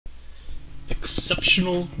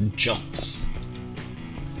exceptional jumps.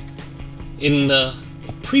 In a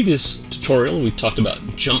previous tutorial, we talked about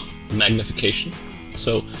jump magnification.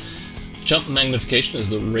 So, jump magnification is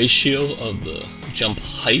the ratio of the jump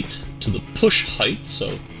height to the push height.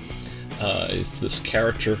 So, if this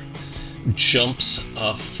character jumps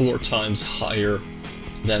 4 times higher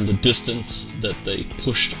than the distance that they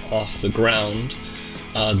pushed off the ground,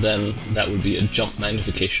 then that would be a jump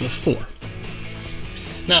magnification of 4.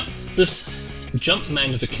 Now, this jump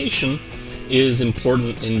magnification is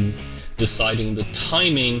important in deciding the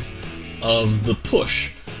timing of the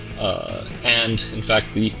push, and in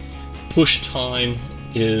fact the push time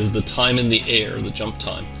is the time in the air, the jump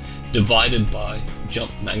time, divided by jump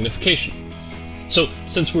magnification. So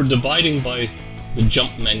since we're dividing by the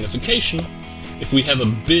jump magnification, if we have a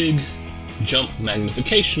big jump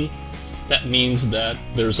magnification, that means that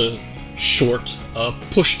there's a short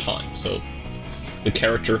push time. So the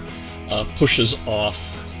character pushes off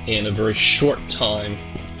in a very short time.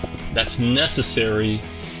 That's necessary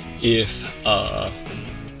if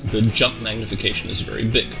the jump magnification is very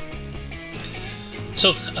big.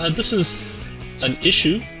 So this is an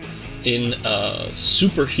issue in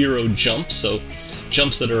superhero jumps, so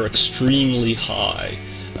jumps that are extremely high.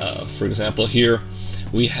 For example, here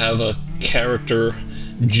we have a character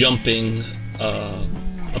jumping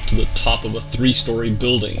up to the top of a 3-story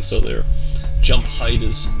building, so their jump height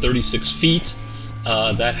is 36 feet.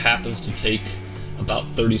 That happens to take about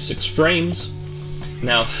 36 frames.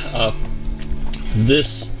 Now,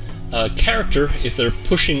 this character, if they're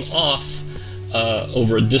pushing off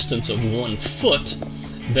over a distance of 1 foot,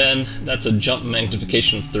 then that's a jump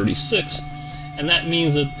magnification of 36, and that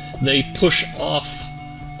means that they push off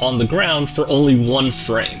on the ground for only 1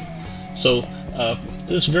 frame. So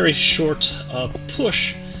this very short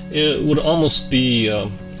push, it would almost be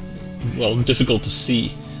well, difficult to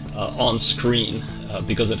see on screen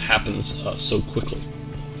because it happens so quickly.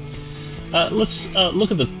 Let's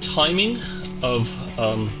look at the timing of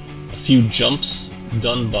a few jumps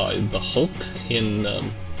done by the Hulk in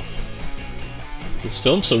this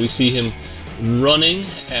film. So we see him running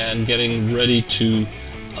and getting ready to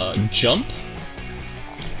jump,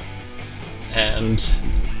 and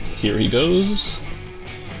here he goes.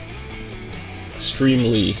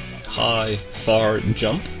 Extremely high, far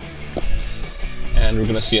jump. And we're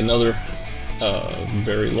going to see another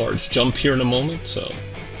very large jump here in a moment. So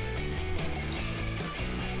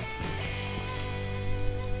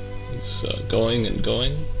he's going and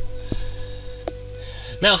going.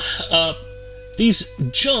 Now, these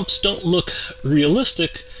jumps don't look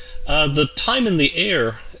realistic. The time in the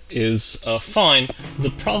air is fine.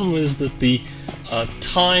 The problem is that the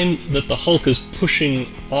time that the Hulk is pushing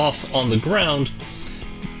off on the ground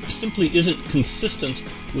simply isn't consistent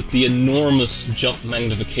with the enormous jump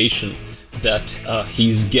magnification that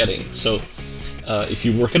he's getting. So if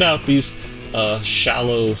you work it out, these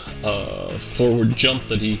shallow forward jump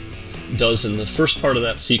that he does in the first part of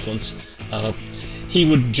that sequence, he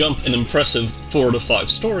would jump an impressive 4 to 5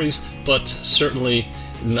 stories, but certainly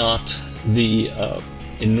not the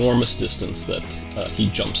enormous distance that he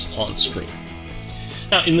jumps on screen.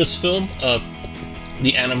 Now, in this film,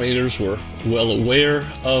 the animators were well aware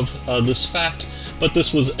of this fact, but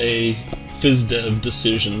this was a phys-dev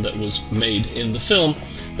decision that was made in the film,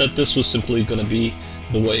 that this was simply going to be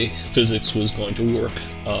the way physics was going to work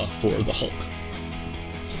for the Hulk.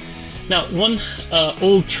 Now, one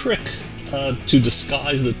old trick to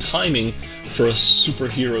disguise the timing for a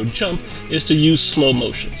superhero jump is to use slow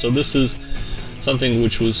motion. So this is something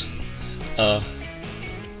which was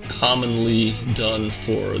commonly done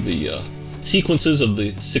for the sequences of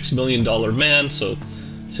the $6 Million Man. So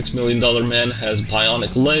 $6 Million Man has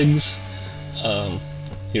bionic legs.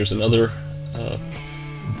 Here's another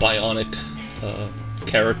bionic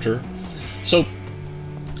character. So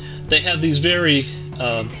they have these very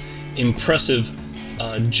impressive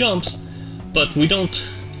jumps, but we don't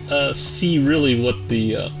see really what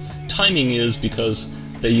the timing is, because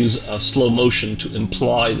they use slow motion to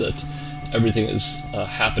imply that everything is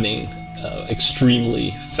happening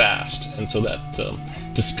extremely fast, and so that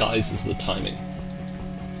disguises the timing.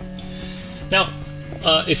 Now,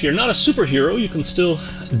 if you're not a superhero, you can still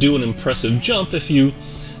do an impressive jump if you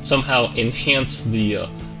somehow enhance the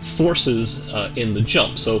forces in the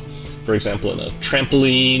jump. So, for example, in a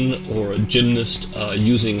trampoline or a gymnast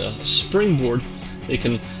using a springboard, they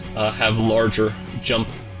can have larger jump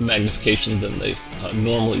magnification than they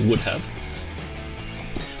normally would have.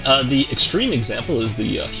 The extreme example is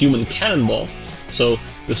the human cannonball. So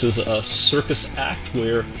this is a circus act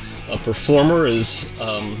where a performer is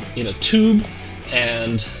in a tube,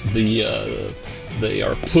 and the they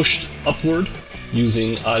are pushed upward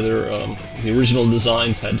using either the original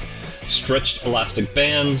designs had stretched elastic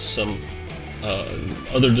bands, some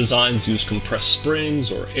other designs use compressed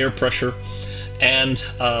springs or air pressure, and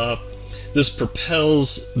this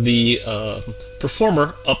propels the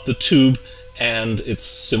performer up the tube, and it's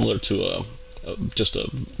similar to just a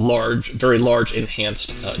very large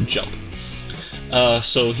enhanced jump.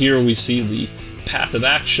 So here we see the path of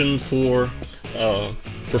action for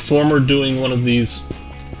performer doing one of these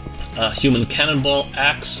human cannonball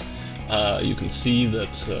acts. You can see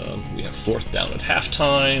that we have fourth down at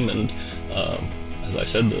halftime, and as I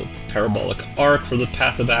said, the parabolic arc for the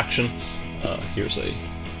path of action. Here's a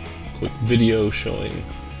quick video showing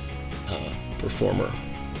performer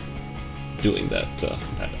doing that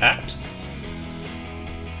act.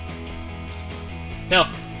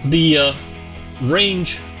 Now, the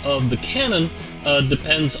range of the cannon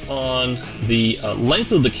depends on the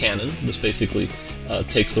length of the cannon. This basically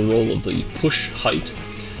takes the role of the push height,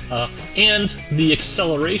 and the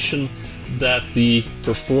acceleration that the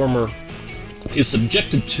performer is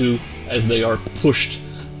subjected to as they are pushed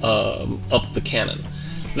up the cannon.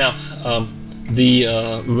 Now,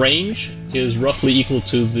 the range is roughly equal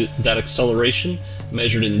to that acceleration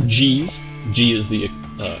measured in g's. G is the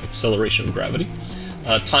acceleration of gravity,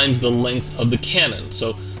 times the length of the cannon.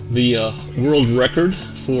 So the world record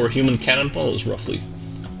for human cannonball is roughly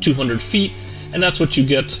 200 feet, and that's what you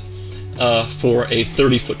get for a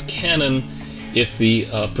 30-foot cannon if the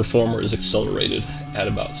performer is accelerated at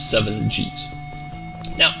about 7 Gs.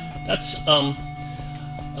 Now, that's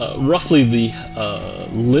roughly the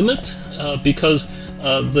limit, because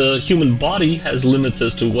the human body has limits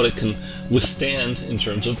as to what it can withstand in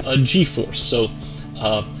terms of a G-force. So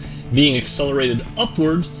being accelerated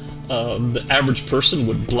upward, the average person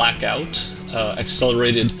would black out,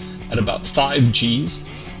 accelerated at about 5 Gs.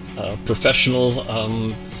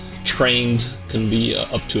 Professional trained can be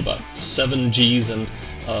up to about 7 Gs, and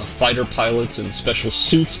fighter pilots in special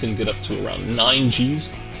suits can get up to around 9 Gs.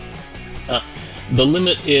 The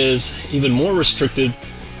limit is even more restricted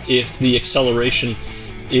if the acceleration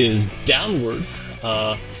is downward.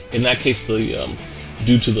 In that case,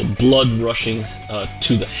 due to the blood rushing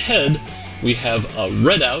to the head, we have a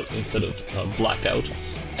redout instead of blackout,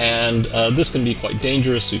 and this can be quite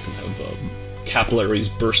dangerous. You can have capillaries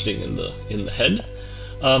bursting in the head.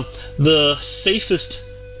 The safest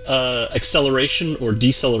acceleration or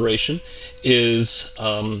deceleration is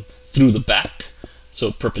through the back,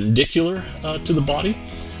 so perpendicular to the body.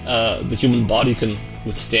 The human body can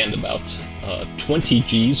withstand about 20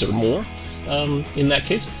 Gs or more in that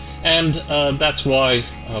case, and that's why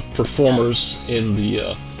performers in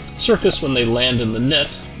the circus, when they land in the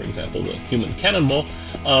net, for example the human cannonball,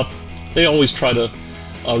 they always try to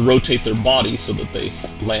rotate their body so that they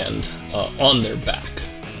land on their back.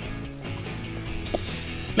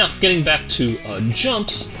 Now, getting back to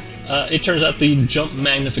jumps, it turns out the jump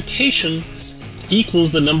magnification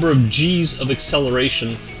equals the number of G's of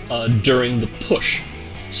acceleration during the push.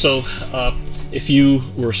 So if you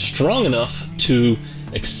were strong enough to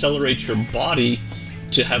accelerate your body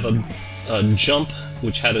to have a jump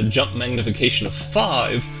which had a jump magnification of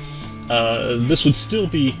 5, this would still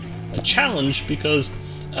be a challenge, because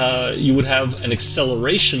you would have an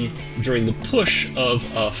acceleration during the push of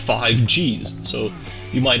 5 Gs. So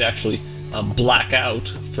you might actually black out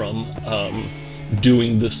from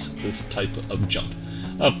doing this type of jump.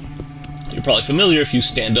 You're probably familiar, if you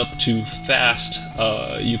stand up too fast,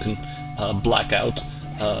 you can black out.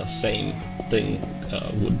 Same thing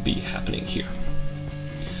would be happening here.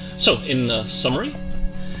 So, in summary,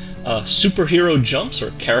 superhero jumps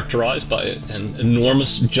are characterized by an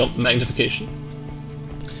enormous jump magnification.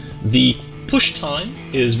 The push time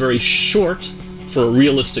is very short for a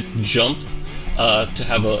realistic jump to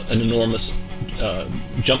have an enormous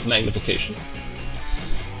jump magnification.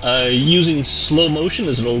 Using slow motion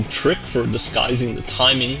is an old trick for disguising the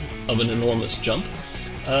timing of an enormous jump.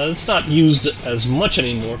 It's not used as much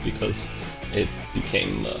anymore because it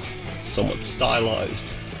became somewhat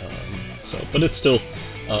stylized, but it's still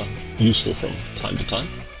useful from time to time.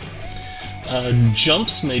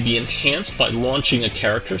 Jumps may be enhanced by launching a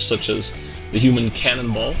character, such as the human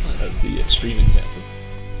cannonball, as the extreme example.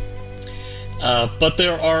 But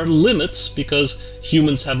there are limits, because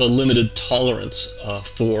humans have a limited tolerance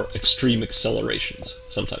for extreme accelerations,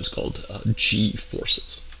 sometimes called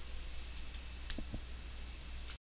G-forces.